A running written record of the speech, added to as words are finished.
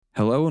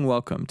Hello and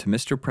welcome to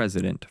Mr.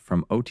 President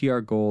from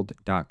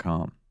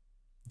OTRGold.com.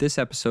 This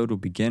episode will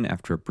begin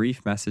after a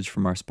brief message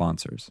from our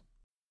sponsors.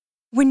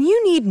 When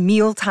you need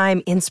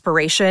mealtime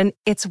inspiration,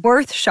 it's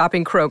worth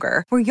shopping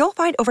Kroger, where you'll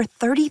find over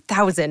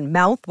 30,000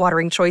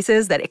 mouth-watering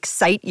choices that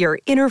excite your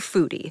inner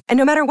foodie. And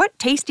no matter what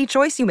tasty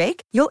choice you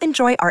make, you'll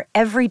enjoy our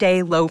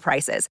everyday low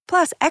prices,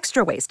 plus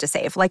extra ways to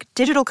save, like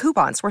digital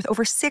coupons worth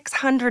over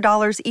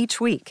 $600 each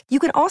week. You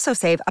can also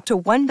save up to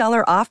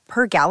 $1 off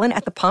per gallon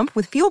at the pump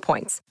with fuel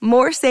points.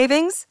 More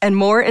savings and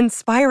more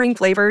inspiring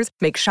flavors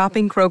make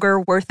shopping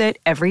Kroger worth it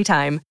every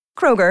time.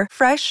 Kroger,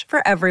 fresh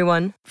for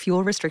everyone.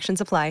 Fuel restrictions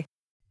apply.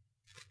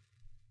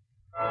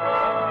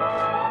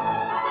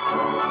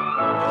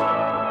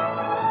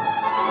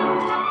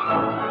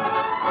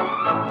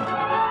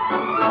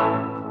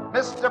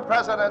 Mr.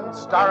 President,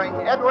 starring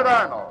Edward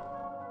Arnold.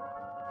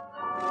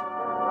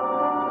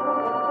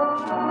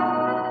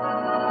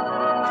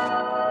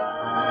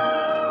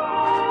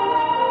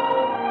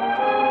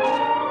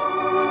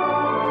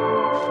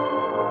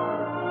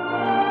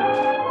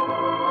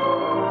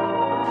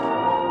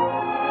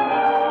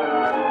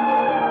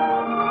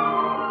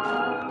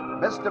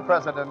 Mr.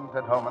 President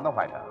at home in the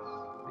White House,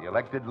 the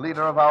elected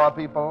leader of our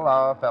people,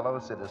 our fellow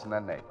citizen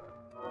and neighbor.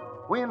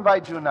 We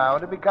invite you now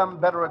to become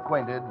better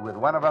acquainted with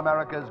one of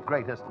America's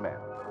greatest men.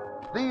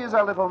 These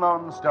are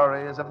little-known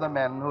stories of the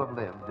men who have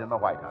lived in the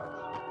White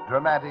House.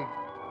 Dramatic,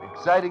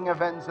 exciting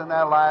events in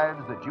their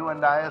lives that you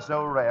and I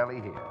so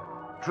rarely hear.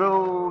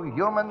 True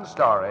human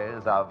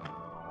stories of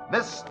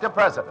Mr.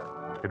 President.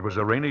 It was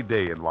a rainy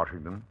day in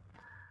Washington.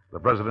 The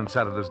president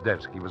sat at his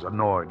desk. He was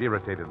annoyed,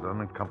 irritated,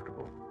 and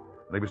uncomfortable.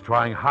 And he was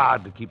trying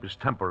hard to keep his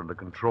temper under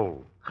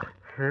control.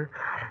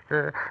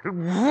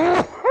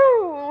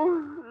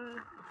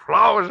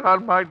 Flowers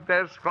on my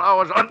desk,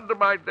 flowers under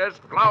my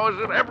desk,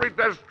 flowers in every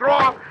desk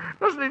drawer.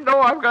 Doesn't he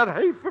know I've got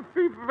hay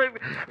fever?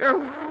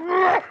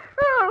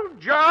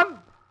 John?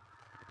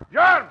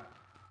 John!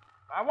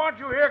 I want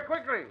you here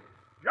quickly.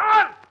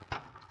 John!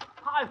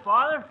 Hi,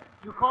 Father.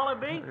 You calling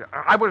me?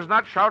 I was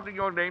not shouting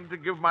your name to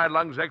give my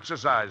lungs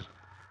exercise.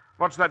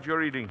 What's that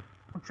you're eating?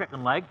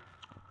 Chicken leg.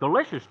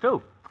 Delicious,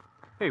 too.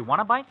 Hey,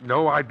 want a bite?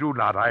 No, I do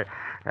not.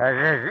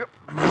 Bless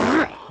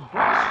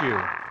you.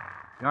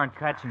 You aren't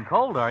catching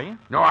cold, are you?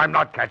 No, I'm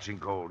not catching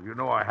cold. You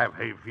know I have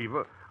hay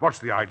fever. What's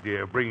the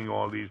idea of bringing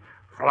all these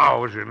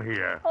flowers in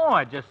here? Oh,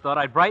 I just thought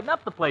I'd brighten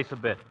up the place a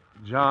bit.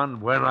 John,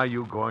 when are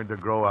you going to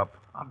grow up?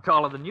 I'm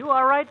taller than you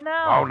are right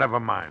now. Oh, never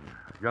mind.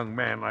 Young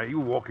man, are you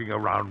walking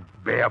around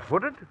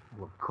barefooted?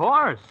 Well, of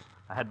course.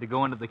 I had to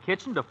go into the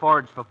kitchen to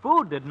forage for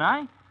food, didn't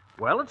I?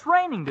 Well, it's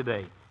raining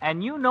today.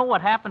 And you know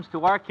what happens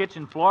to our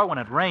kitchen floor when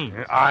it rains.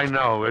 I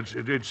know. It's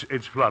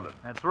flooded.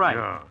 That's right.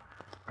 Yeah.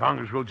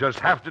 Congress will just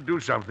have to do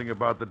something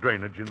about the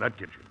drainage in that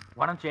kitchen.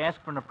 Why don't you ask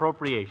for an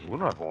appropriation?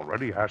 Well, I've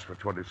already asked for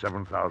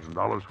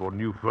 $27,000 for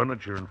new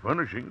furniture and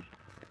furnishings.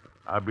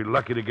 I'd be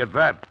lucky to get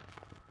that.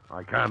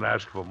 I can't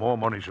ask for more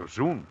money so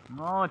soon.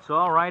 Oh, it's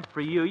all right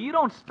for you. You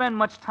don't spend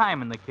much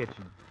time in the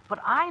kitchen. But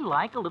I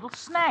like a little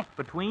snack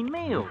between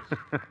meals.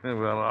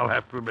 Well, I'll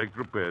have to make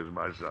repairs,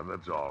 my son,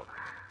 that's all.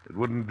 It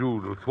wouldn't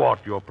do to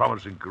thwart your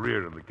promising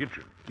career in the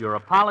kitchen. Your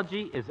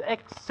apology is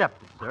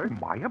accepted, sir.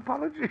 My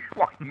apology?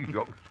 Why, you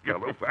young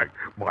scallywag.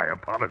 My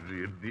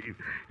apology, indeed.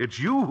 It's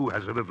you who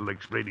has a little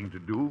explaining to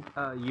do.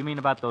 You mean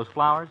about those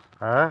flowers?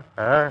 Oh,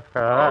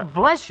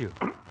 Bless you.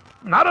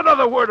 Not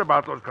another word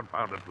about those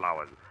confounded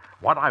flowers.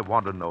 What I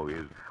want to know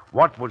is,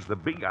 what was the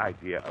big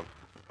idea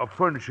of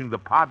furnishing the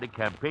party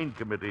campaign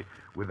committee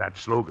with that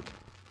slogan?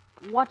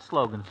 What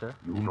slogan, sir?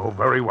 You know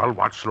very well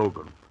what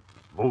slogan.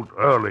 Vote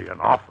early and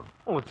often.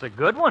 Oh, it's a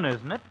good one,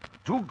 isn't it?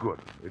 Too good.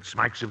 It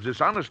smacks of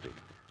dishonesty.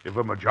 If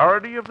a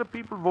majority of the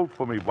people vote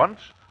for me once,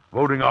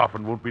 voting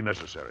often won't be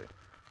necessary.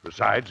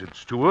 Besides,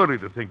 it's too early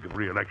to think of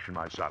re-election,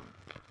 my son.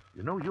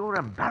 You know, you're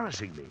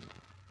embarrassing me.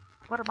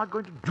 What am I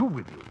going to do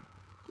with you?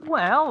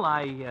 Well,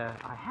 I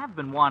have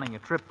been wanting a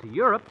trip to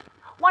Europe.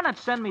 Why not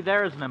send me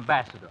there as an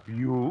ambassador?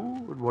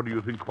 You? And what do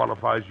you think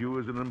qualifies you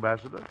as an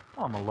ambassador?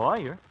 Oh, I'm a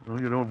lawyer. Well,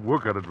 you don't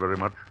work at it very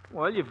much.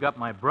 Well, you've got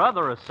my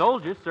brother, a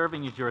soldier,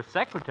 serving as your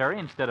secretary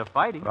instead of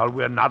fighting. Well,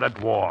 we're not at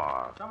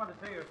war. Someone to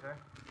see you, sir.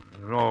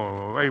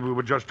 No, hey, we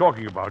were just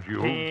talking about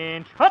you.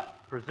 Pinch hut,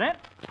 present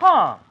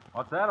Tom.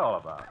 What's that all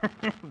about?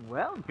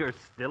 Well, you're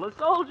still a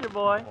soldier,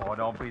 boy. Oh,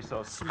 don't be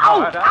so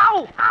smart.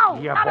 Ow!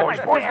 Yeah, boys,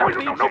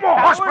 no more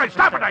horseplay.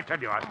 Stop it, I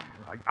tell you.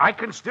 I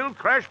can still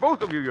crash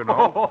both of you, you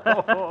know.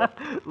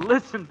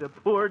 Listen to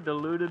poor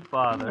deluded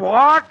father.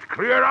 What?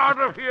 Clear out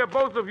of here,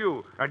 both of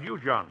you. And you,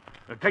 John.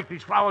 Take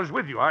these flowers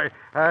with you.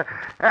 Bless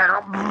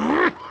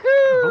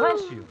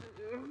you.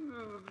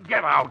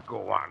 Get out,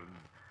 go on.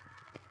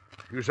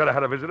 You said I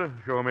had a visitor?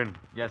 Show him in.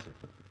 Yes, sir.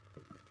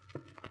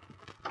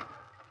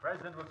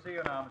 President will see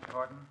you now, Mr.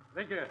 Horton.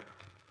 Thank you.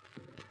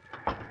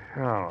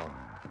 Oh,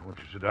 won't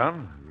you sit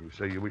down? You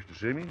say you wish to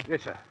see me?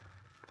 Yes, sir.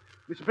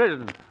 Mr.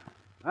 President,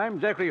 I'm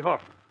Zachary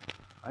Horton.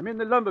 I'm in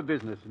the lumber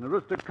business in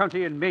Aroostook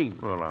County in Maine.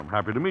 Well, I'm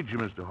happy to meet you,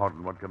 Mr.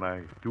 Horton. What can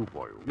I do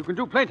for you? You can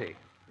do plenty,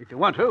 if you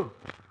want to.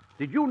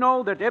 Did you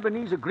know that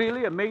Ebenezer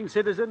Greeley, a Maine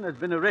citizen, has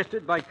been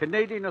arrested by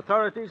Canadian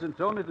authorities and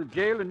thrown into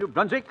jail in New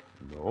Brunswick?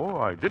 No,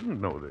 I didn't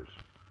know this.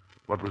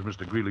 What was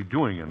Mr. Greeley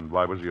doing, and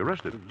why was he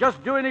arrested?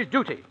 Just doing his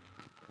duty,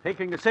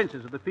 taking the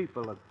census of the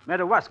people of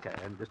Madawaska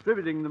and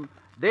distributing them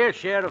their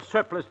share of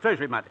surplus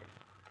treasury money.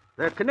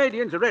 The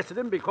Canadians arrested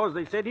him because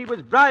they said he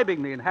was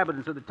bribing the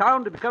inhabitants of the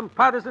town to become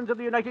partisans of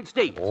the United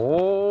States.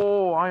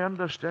 Oh, I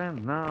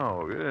understand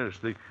now. Yes,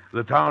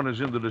 the town is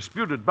in the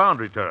disputed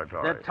boundary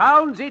territory. The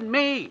town's in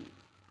Maine.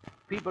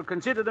 People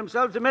consider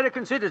themselves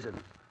American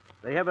citizens.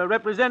 They have a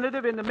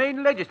representative in the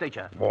Maine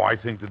legislature. Oh, I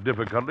think the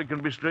difficulty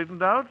can be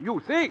straightened out. You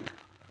think?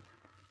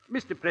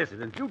 Mr.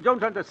 President, you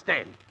don't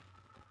understand.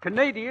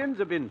 Canadians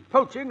have been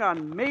poaching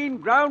on Maine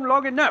ground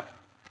long enough.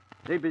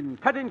 They've been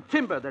cutting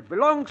timber that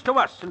belongs to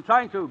us and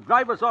trying to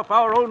drive us off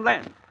our own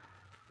land.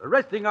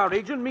 Arresting our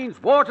agent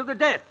means war to the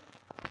death.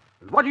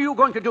 And what are you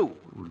going to do?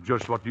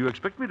 Just what do you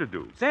expect me to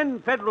do?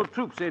 Send federal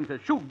troops in to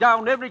shoot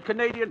down every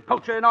Canadian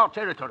poacher in our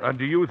territory. And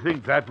do you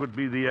think that would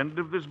be the end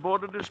of this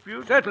border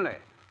dispute? Certainly.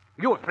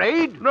 You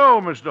afraid? No,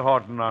 Mr.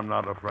 Horton, I'm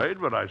not afraid,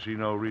 but I see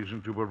no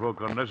reason to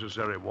provoke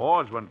unnecessary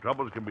wars when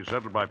troubles can be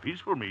settled by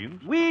peaceful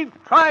means. We've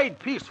tried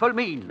peaceful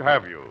means.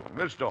 Have you?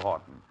 Mr.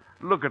 Horton,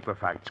 look at the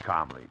facts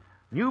calmly.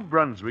 New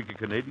Brunswick, a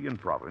Canadian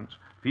province,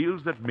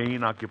 feels that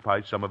Maine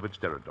occupies some of its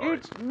territory.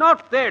 It's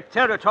not their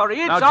territory,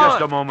 it's Now, ours.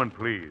 just a moment,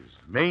 please.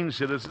 Maine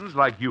citizens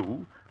like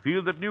you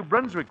feel that New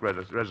Brunswick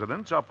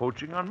residents are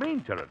poaching on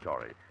Maine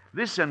territory.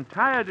 This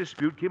entire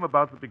dispute came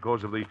about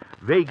because of the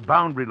vague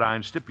boundary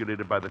lines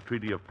stipulated by the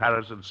Treaty of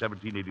Paris in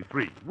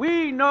 1783.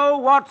 We know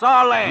what's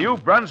our land. New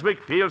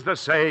Brunswick feels the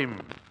same.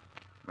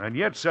 And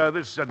yet, sir,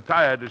 this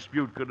entire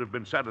dispute could have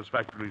been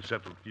satisfactorily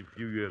settled a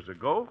few years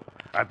ago.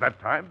 At that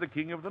time, the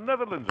King of the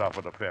Netherlands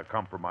offered a fair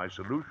compromise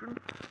solution.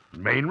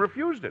 Maine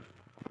refused it.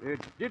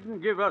 It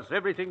didn't give us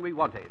everything we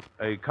wanted.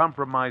 A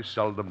compromise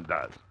seldom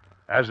does.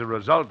 As a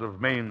result of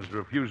Maine's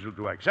refusal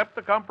to accept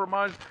the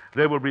compromise,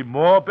 there will be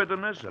more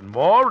bitterness and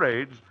more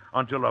rage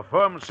until a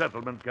firm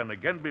settlement can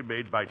again be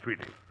made by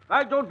treaty.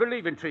 I don't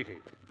believe in treaty.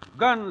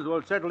 Guns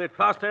will settle it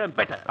faster and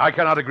better. I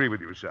cannot agree with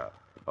you, sir.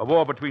 A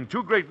war between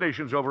two great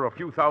nations over a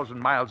few thousand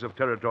miles of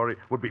territory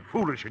would be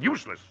foolish and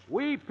useless.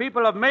 We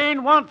people of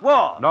Maine want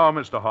war. No,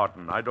 Mr.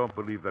 Horton, I don't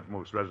believe that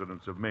most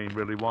residents of Maine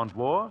really want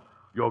war.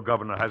 Your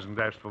governor hasn't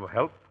asked for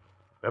help.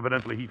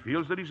 Evidently, he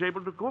feels that he's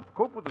able to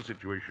cope with the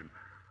situation.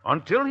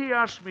 Until he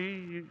asks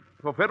me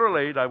for federal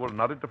aid, I will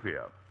not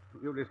interfere.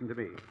 You listen to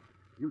me.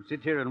 You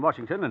sit here in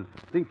Washington and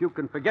think you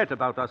can forget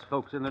about us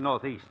folks in the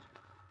Northeast.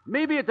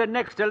 Maybe at the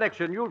next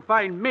election you'll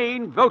find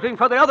Maine voting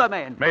for the other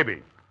man.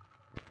 Maybe.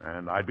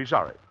 And I'd be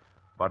sorry.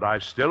 But I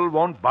still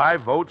won't buy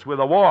votes with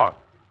a war.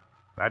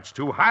 That's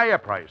too high a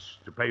price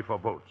to pay for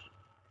votes.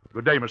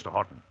 Good day, Mr.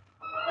 Horton.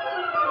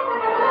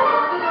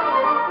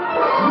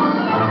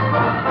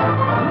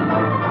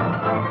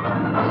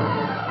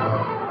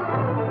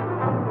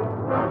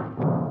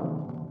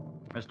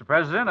 Mr.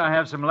 President, I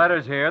have some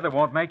letters here that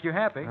won't make you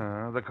happy.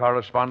 The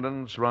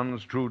correspondence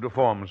runs true to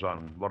form,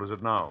 son. What is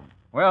it now?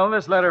 Well,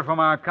 this letter from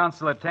our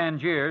consul at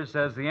Tangier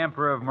says the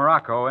Emperor of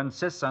Morocco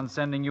insists on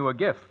sending you a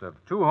gift of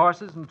 2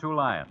 horses and 2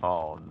 lions.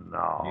 Oh,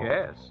 no.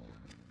 Yes.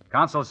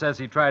 Consul says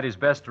he tried his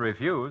best to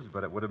refuse,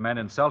 but it would have meant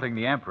insulting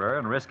the Emperor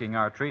and risking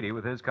our treaty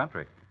with his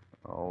country.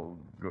 Oh,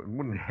 good.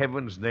 In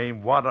heaven's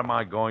name, what am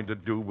I going to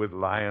do with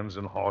lions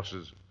and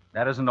horses?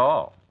 That isn't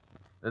all.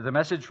 There's a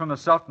message from the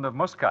Sultan of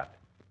Muscat.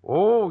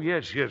 Oh,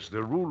 yes,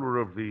 the ruler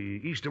of the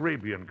East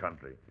Arabian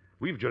country.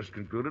 We've just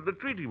concluded a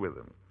treaty with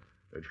him.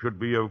 It should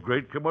be of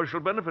great commercial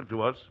benefit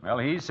to us. Well,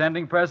 he's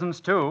sending presents,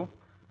 too.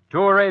 2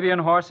 Arabian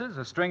horses,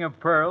 a string of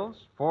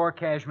pearls, 4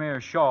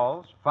 cashmere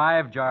shawls,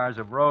 5 jars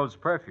of rose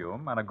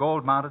perfume, and a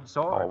gold-mounted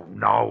sword.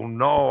 Oh,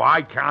 no,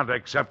 I can't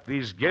accept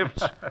these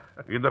gifts.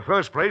 In the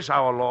first place,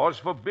 our laws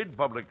forbid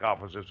public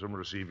officers from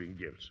receiving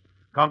gifts.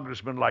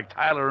 Congressmen like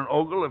Tyler and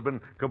Ogle have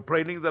been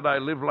complaining that I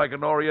live like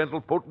an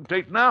Oriental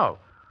potentate now.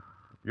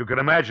 You can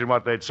imagine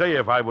what they'd say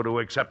if I were to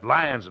accept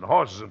lions and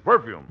horses and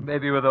perfume.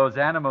 Maybe with those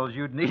animals,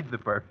 you'd need the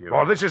perfume.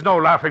 Oh, this is no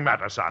laughing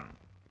matter, son.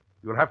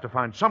 You'll have to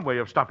find some way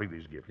of stopping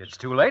these gifts. It's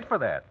too late for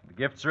that. The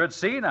gifts are at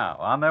sea now,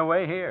 on their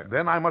way here.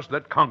 Then I must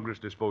let Congress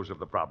dispose of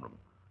the problem.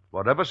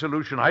 Whatever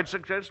solution I'd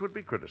suggest would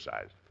be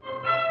criticized.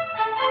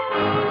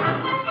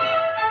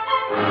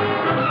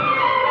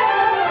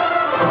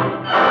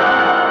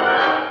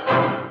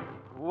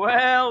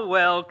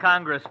 Well,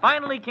 Congress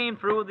finally came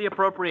through with the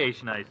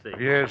appropriation, I see.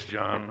 Yes,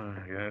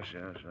 John. Yes.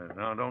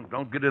 Now,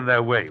 don't get in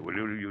their way, will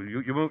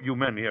you? You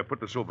men here, put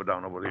the sofa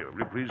down over here, will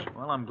you, please?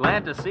 Well, I'm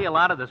glad to see a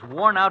lot of this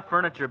worn-out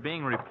furniture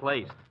being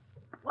replaced.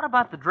 What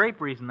about the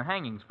draperies and the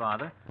hangings,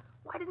 Father?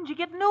 Why didn't you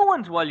get new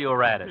ones while you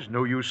were at it? There's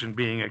no use in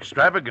being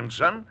extravagant,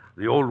 son.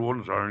 The old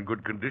ones are in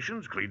good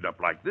conditions. Cleaned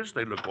up like this,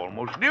 they look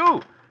almost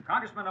new.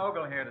 Congressman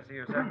Ogle here to see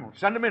you, sir.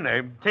 Send him in,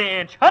 Abe.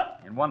 Tinch,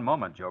 hut! In one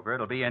moment, Joker.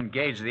 It'll be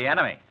engage the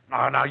enemy.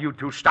 Now, you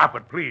two, stop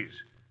it, please.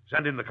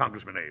 Send in the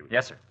Congressman, Abe.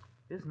 Yes, sir.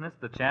 Isn't this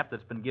the chap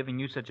that's been giving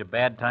you such a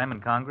bad time in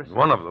Congress?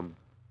 One of them.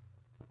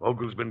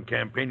 Ogle's been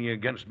campaigning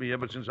against me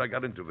ever since I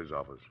got into this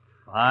office.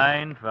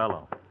 Fine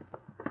fellow.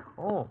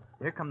 Oh,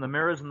 here come the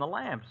mirrors and the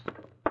lamps.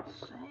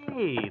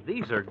 Say,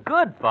 these are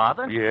good,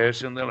 Father.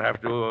 Yes, and they'll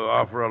have to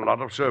offer a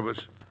lot of service.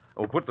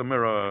 Oh, put the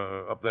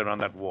mirror up there on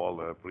that wall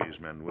there, please,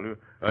 men, will you?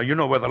 You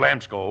know where the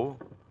lamps go.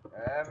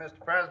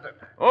 Mr. President.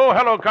 Oh,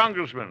 hello,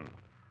 Congressman.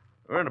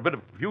 We're in a bit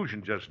of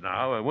confusion just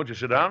now. Won't you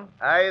sit down?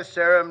 I,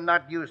 sir, am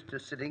not used to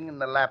sitting in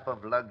the lap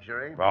of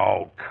luxury.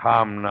 Oh,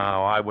 come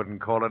now. I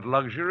wouldn't call it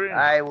luxury.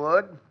 I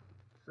would.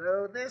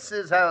 So this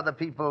is how the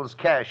people's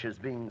cash is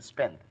being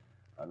spent.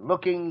 On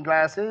looking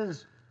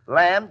glasses,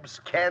 lamps,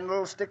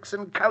 candlesticks,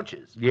 and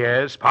couches.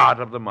 Yes, part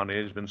of the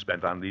money has been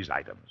spent on these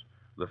items.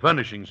 The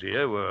furnishings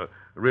here were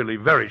really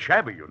very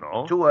shabby, you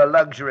know. To a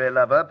luxury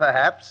lover,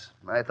 perhaps.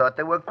 I thought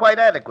they were quite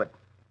adequate.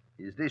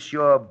 Is this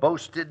your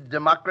boasted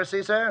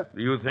democracy, sir?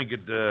 Do you think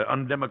it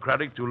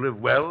undemocratic to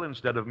live well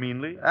instead of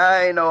meanly?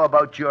 I know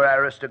about your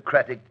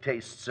aristocratic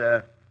tastes,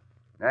 sir.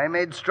 I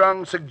made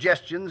strong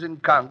suggestions in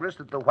Congress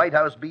that the White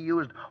House be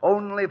used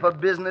only for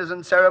business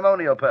and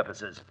ceremonial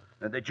purposes,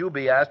 and that you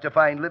be asked to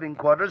find living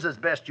quarters as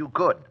best you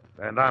could.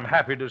 And I'm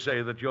happy to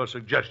say that your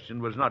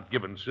suggestion was not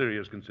given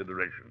serious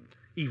consideration,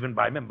 even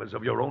by members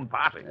of your own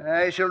party.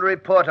 I shall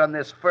report on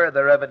this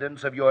further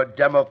evidence of your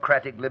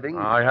democratic living.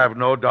 I have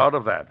no doubt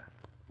of that.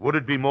 Would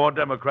it be more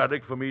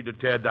democratic for me to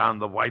tear down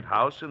the White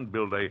House and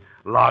build a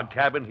log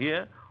cabin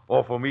here,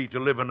 or for me to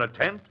live in a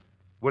tent?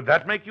 Would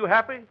that make you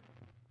happy?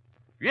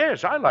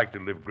 Yes, I like to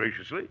live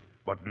graciously,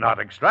 but not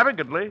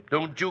extravagantly.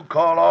 Don't you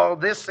call all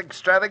this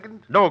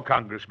extravagant? No,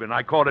 Congressman,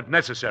 I call it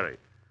necessary.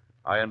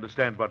 I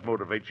understand what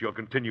motivates your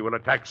continual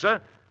attacks,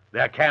 sir.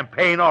 They're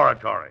campaign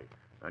oratory,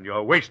 and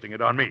you're wasting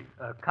it on me.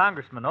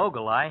 Congressman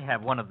Ogle, I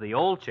have one of the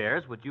old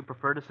chairs. Would you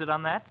prefer to sit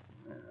on that?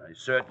 I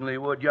certainly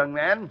would, young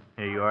man.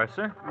 Here you are,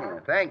 sir. Yeah,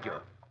 thank you.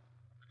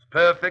 It's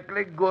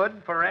perfectly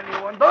good for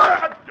anyone.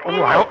 I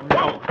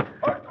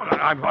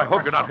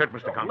hope you're not hurt,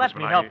 Mr. Congressman. Let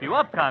me help you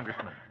up,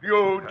 Congressman.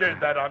 You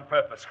did that on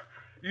purpose.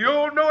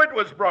 You knew it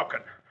was broken.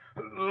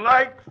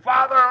 Like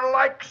father,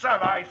 like son,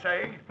 I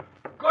say.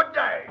 Good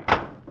day.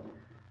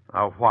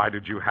 Now, why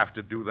did you have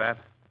to do that?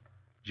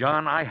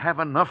 John, I have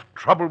enough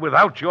trouble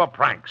without your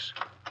pranks.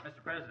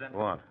 Mr. President.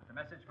 What? A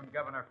message from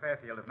Governor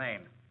Fairfield of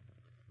Maine.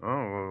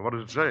 Oh, what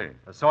does it say?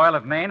 The soil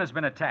of Maine has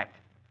been attacked.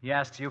 He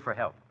asks you for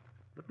help.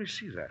 Let me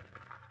see that.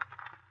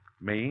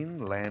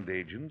 Maine land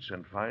agents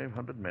and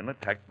 500 men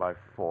attacked by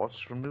force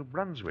from New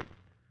Brunswick.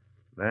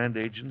 Land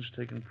agents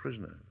taken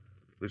prisoner.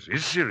 This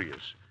is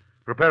serious.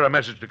 Prepare a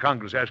message to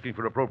Congress asking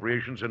for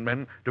appropriations and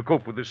men to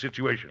cope with this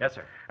situation. Yes,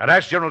 sir. And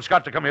ask General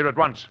Scott to come here at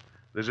once.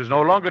 This is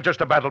no longer just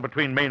a battle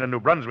between Maine and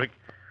New Brunswick.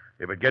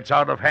 If it gets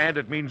out of hand,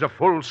 it means a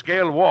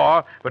full-scale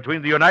war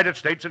between the United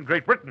States and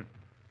Great Britain.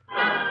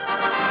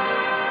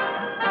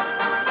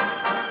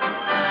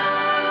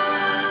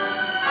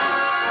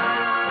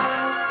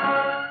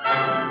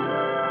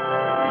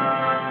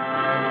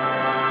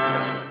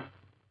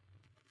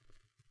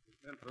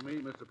 For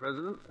me, Mr.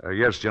 President?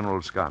 Yes,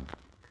 General Scott.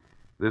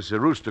 This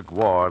Aroostook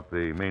war at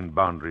the Maine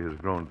boundary has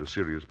grown to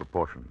serious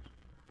proportions.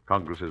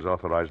 Congress has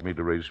authorized me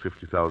to raise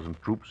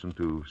 50,000 troops and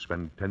to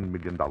spend $10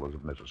 million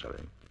if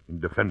necessary in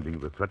defending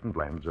the threatened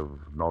lands of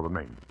northern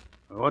Maine.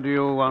 What do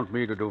you want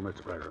me to do,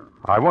 Mr. President?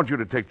 I want you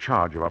to take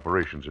charge of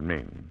operations in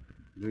Maine.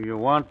 Do you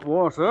want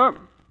war, sir?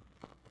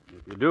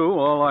 If you do,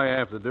 all I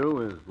have to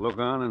do is look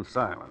on in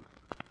silence.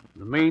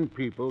 The Maine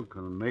people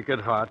can make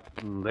it hot,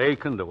 and they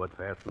can do it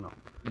fast enough.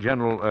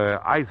 General,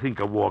 I think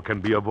a war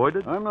can be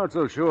avoided. I'm not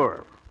so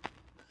sure.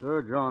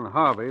 Sir John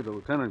Harvey, the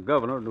Lieutenant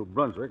Governor of New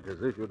Brunswick,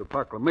 has issued a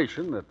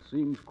proclamation that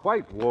seems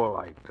quite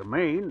warlike to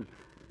Maine.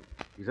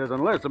 He says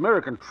unless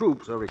American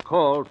troops are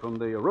recalled from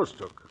the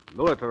Aroostook,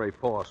 military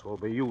force will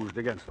be used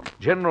against them.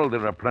 General,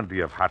 there are plenty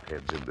of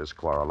hotheads in this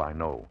quarrel, I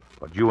know.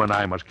 But you and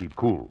I must keep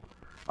cool.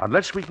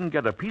 Unless we can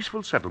get a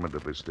peaceful settlement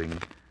of this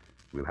thing,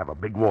 we'll have a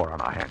big war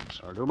on our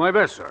hands. I'll do my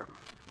best, sir.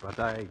 But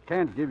I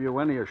can't give you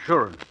any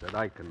assurance that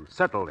I can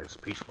settle this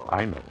peacefully.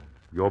 I know.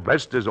 Your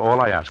best is all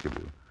I ask of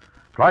you.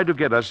 Try to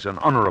get us an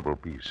honorable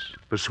peace.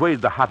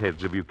 Persuade the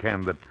hotheads, if you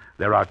can, that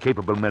there are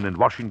capable men in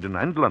Washington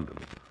and London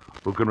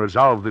who can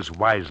resolve this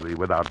wisely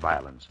without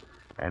violence.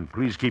 And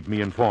please keep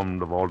me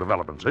informed of all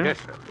developments, eh? Yes,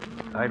 sir.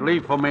 I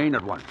leave for Maine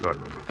at once. Good.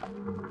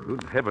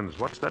 Good heavens,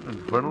 what's that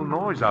infernal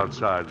noise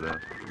outside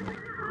there?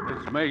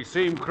 This may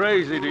seem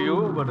crazy to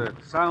you, but it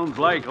sounds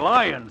like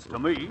lions to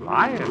me.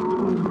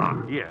 Lions?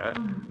 Not here.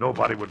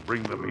 Nobody would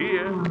bring them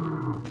here.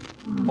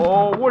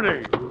 Oh,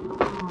 Woody.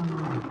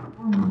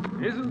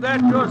 Isn't that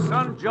your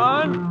son,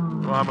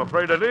 John? Well, I'm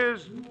afraid it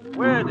is.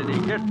 Where did he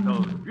get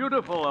those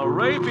beautiful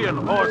Arabian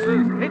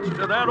horses hitched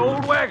to that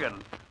old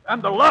wagon?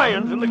 And the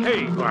lions in the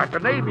cage? Well, at the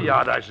Navy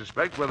Yard, I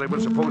suspect, where they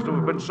were supposed to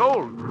have been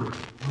sold.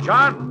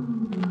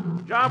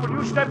 John, will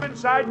you step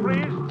inside,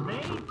 please? Me?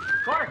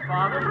 Of course,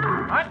 Father.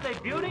 Aren't they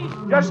beauties?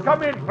 Just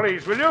come in,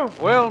 please, will you?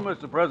 Well,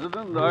 Mr.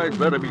 President, I'd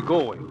better be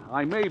going.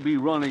 I may be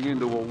running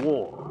into a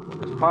war.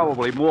 It's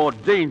probably more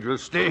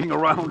dangerous staying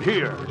around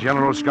here.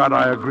 General Scott,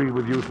 I agree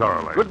with you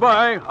thoroughly.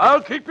 Goodbye.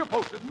 I'll keep you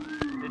posted.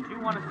 Did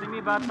you want to see me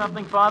about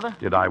something, Father?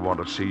 Did I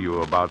want to see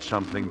you about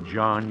something,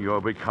 John?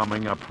 You're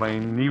becoming a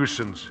plain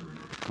nuisance.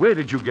 Where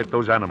did you get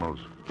those animals?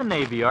 the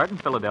Navy Yard in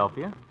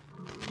Philadelphia.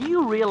 Do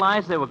you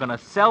realize they were going to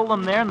sell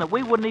them there and that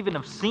we wouldn't even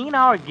have seen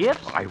our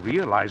gifts? I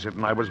realize it,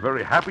 and I was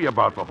very happy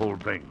about the whole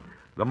thing.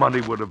 The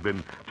money would have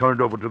been turned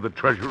over to the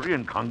Treasury,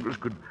 and Congress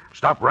could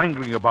stop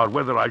wrangling about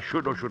whether I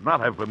should or should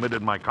not have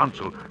permitted my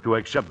consul to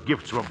accept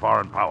gifts from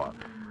foreign power.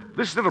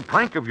 This little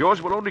prank of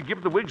yours will only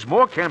give the Whigs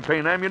more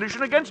campaign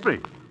ammunition against me.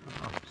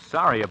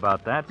 Sorry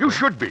about that. You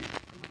should be.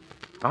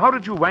 Now, how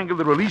did you wangle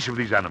the release of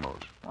these animals?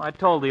 Well, I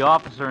told the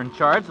officer in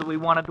charge that we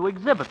wanted to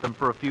exhibit them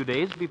for a few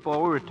days before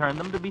we returned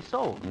them to be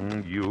sold.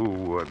 You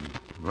wouldn't.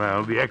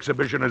 Well, the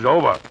exhibition is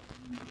over.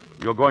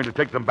 You're going to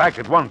take them back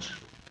at once.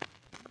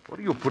 What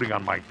are you putting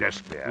on my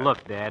desk there?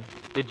 Look, Dad,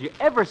 did you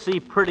ever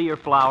see prettier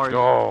flowers?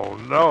 Oh,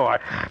 no,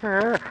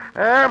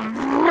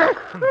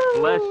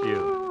 Bless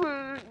you.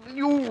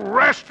 You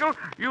rascal!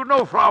 You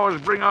know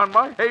flowers bring on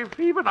my hay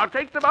fever. Now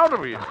take them out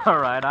of here. All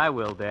right, I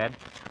will, Dad.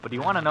 But do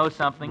you want to know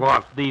something?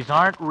 What? These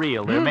aren't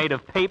real. They're made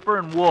of paper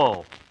and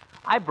wool.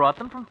 I brought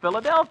them from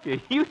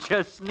Philadelphia. You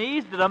just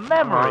sneezed at a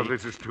memory. Oh,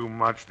 this is too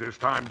much this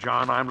time,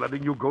 John. I'm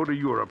letting you go to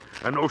Europe.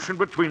 An ocean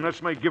between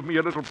us may give me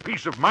a little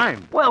peace of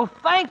mind. Well,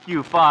 thank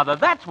you, Father.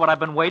 That's what I've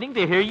been waiting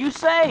to hear you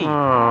say.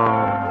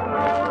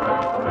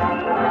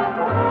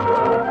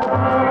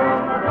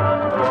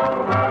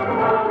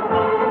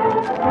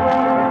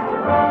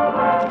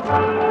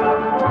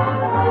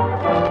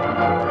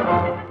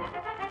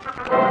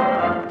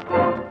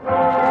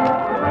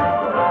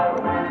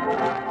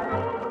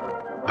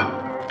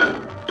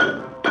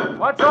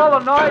 What's all the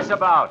noise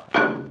about?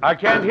 I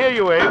can't hear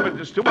you, Abe, but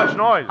there's too much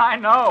noise. I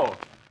know.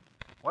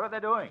 What are they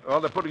doing?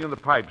 Oh, they're putting in the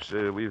pipes.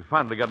 We've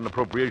finally got an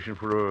appropriation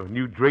for a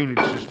new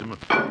drainage system.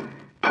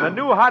 And a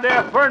new hot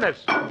air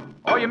furnace.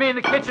 Oh, you mean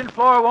the kitchen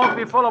floor won't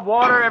be full of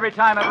water every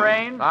time it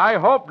rains? I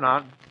hope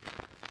not.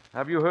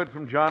 Have you heard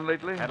from John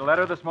lately? Had a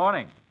letter this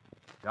morning.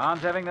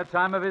 John's having the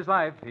time of his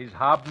life. He's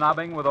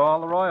hobnobbing with all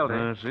the royalty.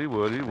 Yes, he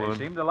would. They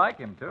seem to like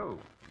him, too.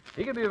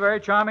 He can be a very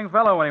charming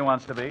fellow when he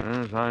wants to be.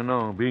 Yes, I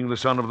know. Being the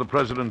son of the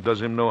president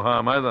does him no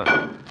harm either.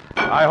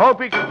 I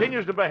hope he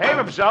continues to behave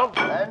himself.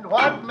 And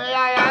what, may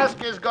I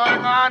ask, is going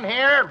on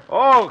here?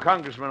 Oh,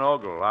 Congressman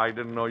Ogle, I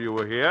didn't know you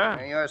were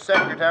here. Your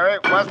secretary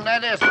wasn't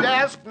at his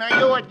desk, nor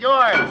you at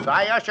yours.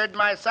 I ushered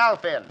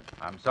myself in.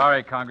 I'm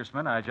sorry,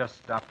 Congressman. I just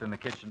stopped in the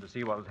kitchen to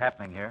see what was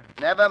happening here.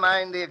 Never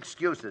mind the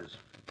excuses.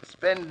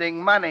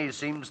 Spending money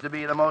seems to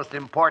be the most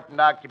important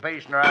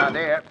occupation around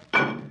here.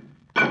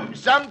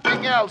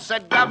 Something else, a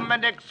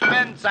government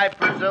expense, I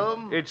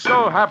presume. It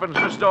so happens,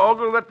 Mr.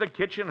 Ogle, that the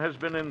kitchen has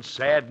been in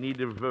sad need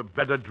of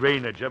better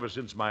drainage ever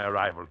since my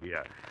arrival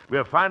here.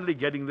 We're finally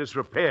getting this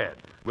repaired.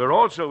 We're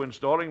also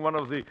installing one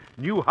of the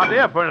new hot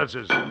air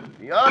furnaces.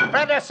 Your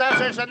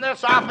predecessors in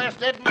this office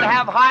didn't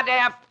have hot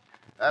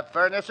air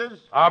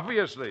furnaces?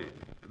 Obviously.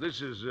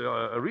 This is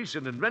a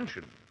recent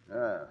invention.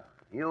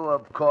 You,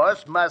 of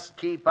course, must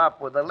keep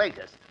up with the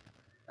latest.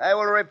 I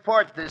will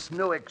report this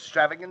new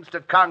extravagance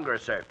to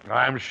Congress, sir.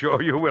 I'm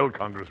sure you will,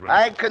 Congressman.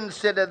 I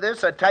consider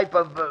this a type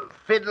of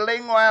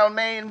fiddling while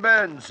Maine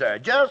burns, sir.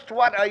 Just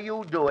what are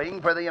you doing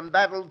for the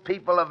embattled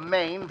people of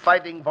Maine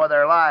fighting for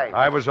their lives?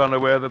 I was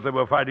unaware that they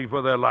were fighting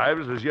for their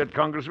lives as yet,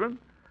 Congressman.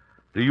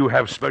 Do you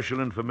have special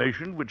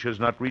information which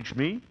has not reached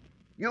me?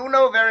 You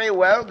know very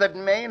well that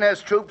Maine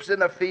has troops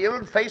in the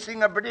field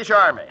facing a British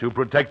army. To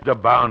protect the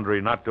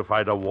boundary, not to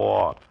fight a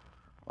war.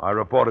 I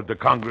reported to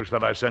Congress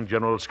that I sent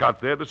General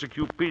Scott there to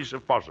secure peace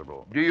if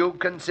possible. Do you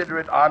consider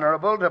it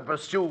honorable to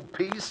pursue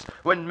peace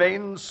when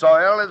Maine's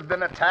soil has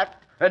been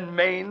attacked and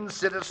Maine's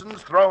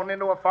citizens thrown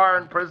into a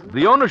foreign prison?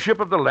 The ownership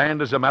of the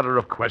land is a matter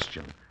of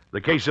question.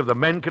 The case of the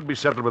men can be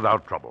settled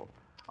without trouble.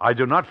 I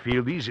do not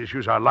feel these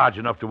issues are large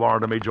enough to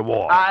warrant a major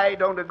war. I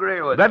don't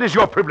agree with That is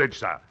your privilege,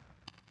 sir.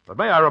 But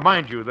may I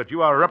remind you that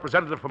you are a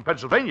representative from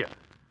Pennsylvania.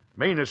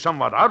 Maine is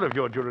somewhat out of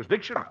your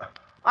jurisdiction.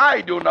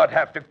 I do not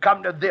have to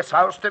come to this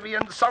house to be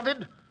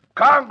insulted.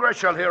 Congress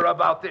shall hear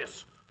about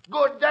this.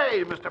 Good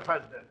day, Mr.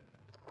 President.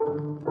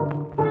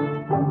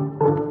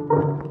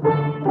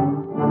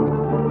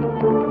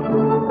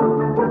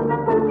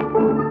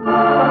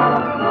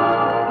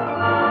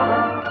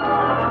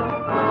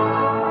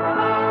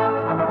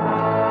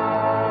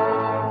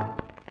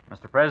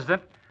 Mr.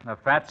 President, the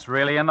fat's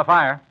really in the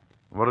fire.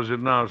 What is it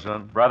now,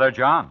 son? Brother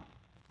John.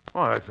 Oh,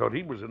 I thought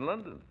he was in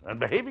London and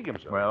behaving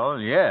himself. Well,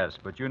 yes,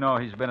 but you know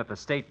he's been at the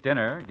state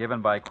dinner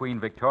given by Queen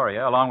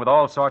Victoria, along with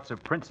all sorts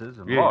of princes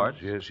and lords.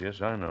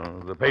 Yes, I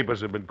know. The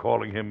papers have been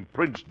calling him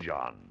Prince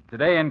John.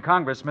 Today in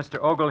Congress, Mr.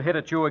 Ogle hit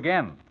at you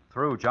again,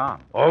 through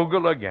John.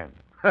 Ogle again.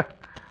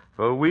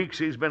 For weeks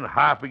he's been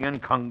harping in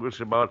Congress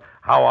about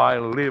how I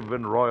live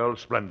in royal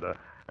splendor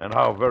and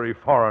how very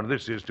foreign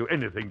this is to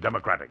anything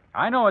democratic.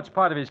 I know it's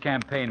part of his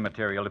campaign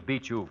material to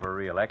beat you for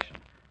re-election.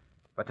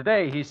 But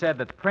today he said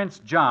that Prince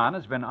John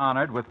has been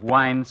honored with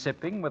wine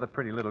sipping with a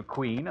pretty little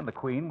queen, and the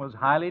queen was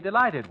highly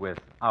delighted with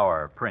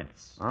our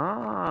prince.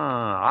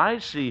 Ah, I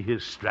see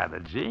his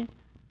strategy.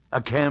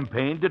 A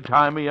campaign to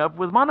tie me up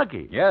with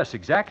monarchy. Yes,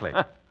 exactly.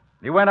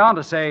 He went on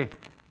to say,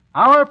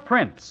 our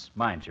prince,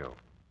 mind you.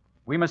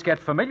 We must get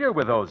familiar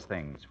with those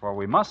things, for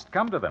we must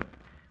come to them.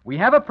 We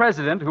have a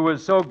president who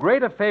is so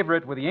great a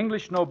favorite with the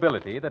English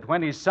nobility that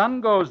when his son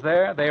goes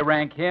there, they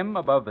rank him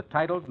above the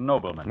titled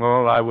nobleman.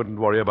 Well, I wouldn't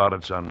worry about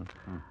it, son.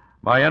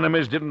 My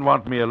enemies didn't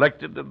want me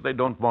elected, and they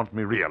don't want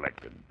me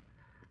reelected.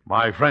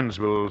 My friends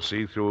will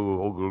see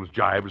through Ogle's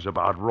jibes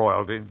about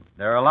royalty.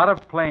 There are a lot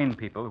of plain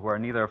people who are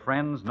neither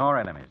friends nor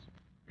enemies.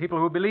 People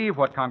who believe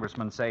what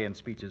congressmen say in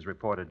speeches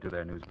reported to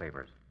their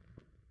newspapers.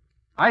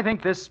 I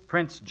think this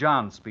Prince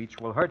John speech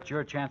will hurt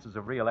your chances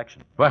of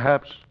reelection.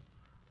 Perhaps.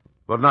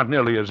 But not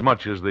nearly as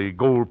much as the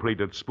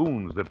gold-plated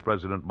spoons that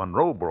President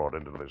Monroe brought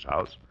into this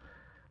house.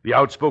 The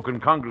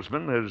outspoken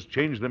congressman has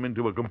changed them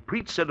into a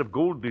complete set of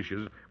gold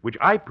dishes, which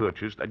I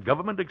purchased at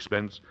government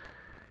expense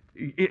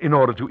in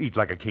order to eat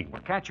like a king.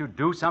 Well, can't you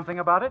do something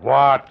about it?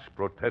 What?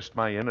 Protest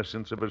my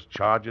innocence of his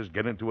charges?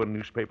 Get into a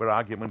newspaper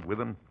argument with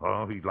him?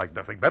 Oh, he'd like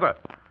nothing better.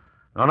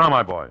 No,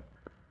 my boy.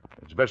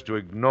 It's best to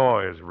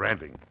ignore his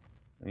ranting.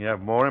 You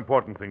have more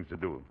important things to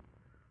do.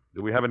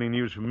 Do we have any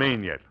news from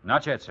Maine yet?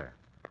 Not yet, sir.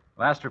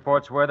 Last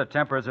reports were the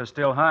temperatures are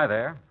still high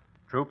there.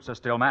 Troops are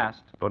still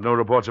massed. But no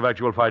reports of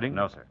actual fighting?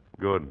 No, sir.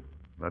 Good.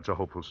 That's a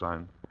hopeful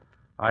sign.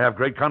 I have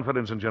great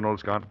confidence in General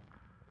Scott.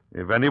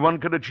 If anyone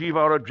can achieve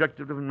our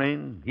objective in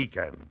Maine, he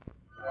can.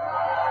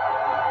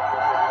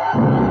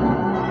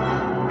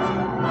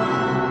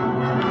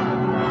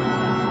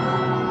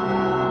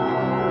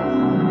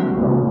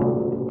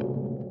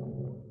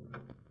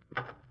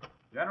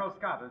 General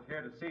Scott is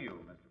here to see you,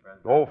 Mr.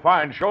 President. Oh,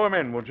 fine. Show him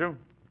in, won't you?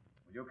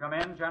 Will you come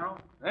in, General?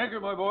 Thank you,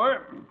 my boy.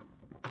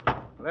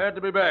 Glad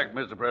to be back,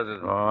 Mr.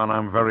 President. Oh, and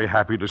I'm very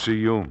happy to see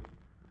you.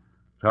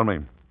 Tell me,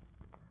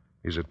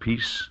 is it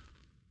peace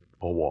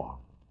or war?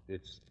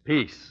 It's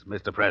peace,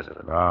 Mr.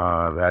 President.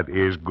 Ah, that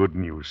is good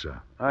news,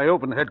 sir. I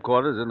opened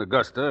headquarters in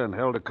Augusta and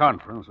held a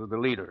conference with the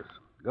leaders.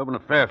 Governor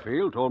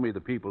Fairfield told me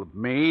the people of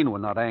Maine were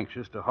not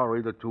anxious to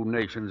hurry the two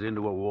nations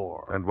into a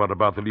war. And what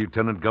about the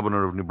lieutenant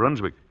governor of New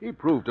Brunswick? He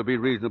proved to be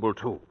reasonable,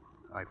 too.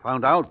 I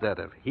found out that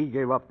if he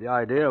gave up the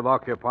idea of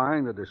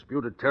occupying the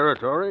disputed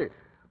territory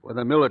with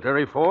a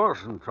military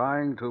force and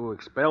trying to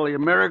expel the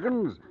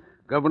Americans,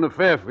 Governor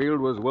Fairfield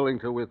was willing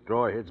to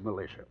withdraw his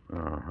militia.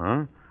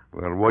 Uh-huh.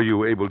 Well, were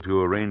you able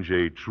to arrange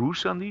a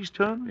truce on these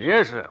terms?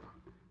 Yes, sir.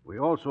 We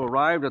also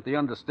arrived at the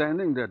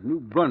understanding that New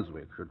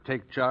Brunswick should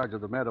take charge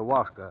of the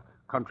Madawaska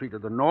country to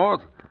the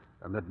north,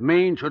 and that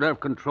Maine should have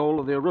control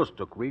of the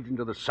Aroostook region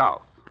to the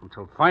south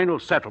until final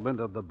settlement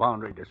of the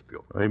boundary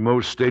dispute. A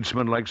most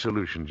statesmanlike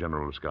solution,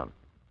 General Scott.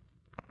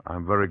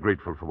 I'm very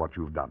grateful for what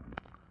you've done.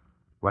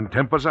 When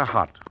tempers are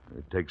hot,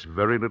 it takes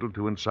very little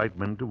to incite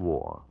men to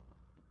war.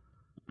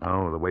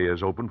 Now the way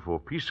is open for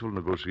peaceful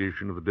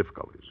negotiation of the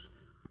difficulties.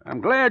 I'm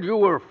glad you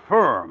were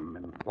firm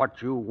in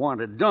what you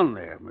wanted done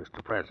there,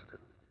 Mr. President.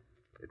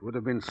 It would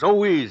have been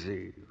so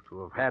easy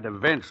to have had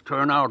events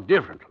turn out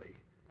differently.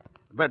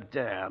 But,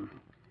 do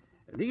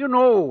you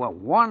know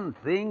one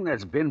thing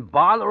that's been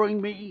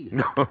bothering me?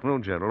 No,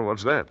 General.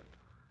 What's that?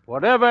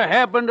 Whatever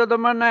happened to the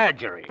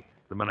menagerie?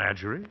 The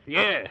menagerie?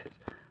 Yes.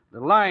 The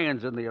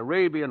lions and the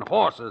Arabian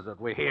horses that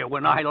were here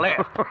when I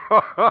left.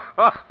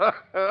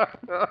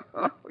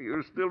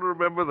 You still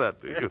remember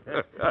that, do you?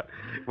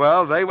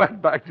 Well, they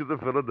went back to the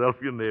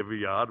Philadelphia Navy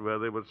Yard where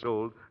they were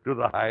sold to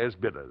the highest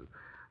bidders.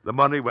 The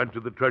money went to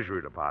the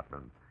Treasury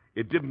Department.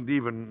 It didn't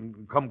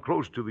even come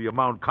close to the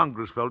amount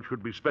Congress felt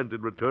should be spent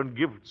in return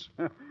gifts.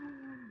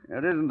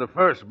 That isn't the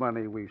first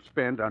money we've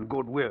spent on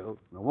goodwill.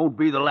 It won't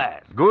be the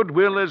last.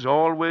 Goodwill is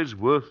always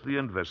worth the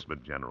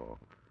investment, General.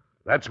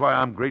 That's why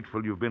I'm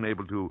grateful you've been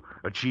able to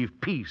achieve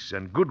peace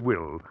and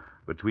goodwill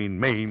between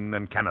Maine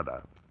and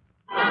Canada.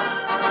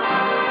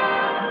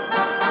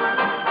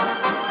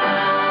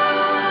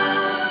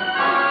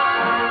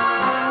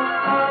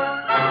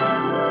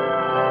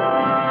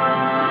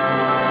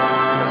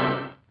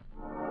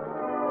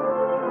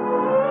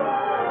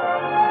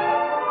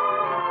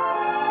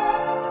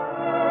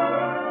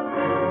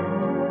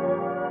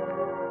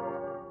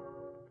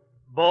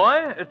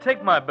 Boy,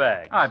 take my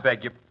bag. I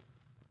beg you.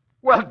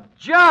 Well,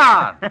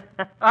 John!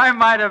 I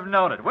might have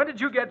known it. When did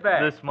you get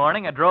back? This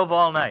morning, I drove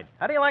all night.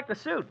 How do you like the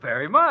suit?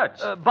 Very much.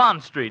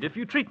 Bond Street. If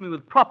you treat me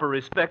with proper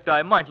respect,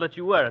 I might let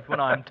you wear it when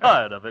I'm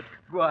tired of it.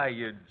 Why,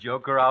 you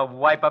joker, I'll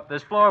wipe up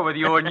this floor with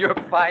you and your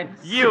fine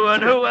suit. You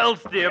and who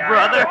else, dear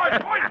brother?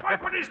 Boys,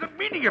 what is the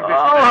meaning of this?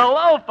 Oh,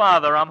 hello,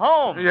 Father. I'm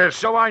home. Yes,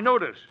 so I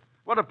noticed.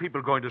 What are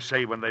people going to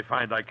say when they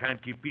find I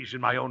can't keep peace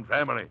in my own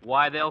family?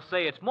 Why, they'll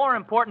say it's more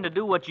important to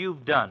do what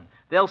you've done.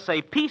 They'll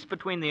say peace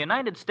between the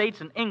United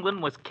States and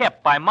England was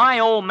kept by my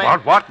old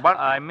man... What?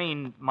 I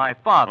mean, my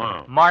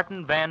father,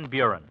 Martin Van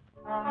Buren.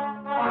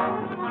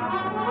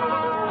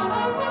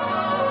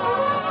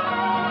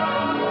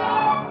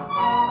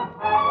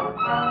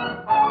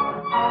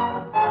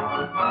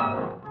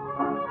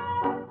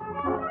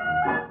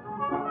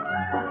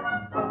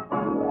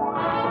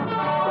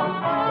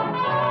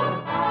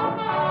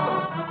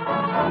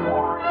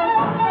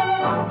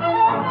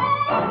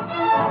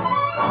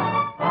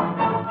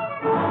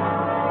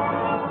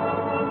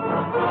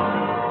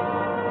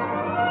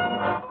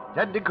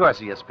 Ted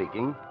DeCorsia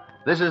speaking.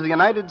 This is the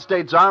United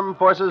States Armed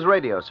Forces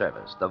Radio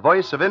Service, the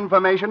voice of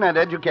information and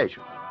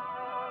education.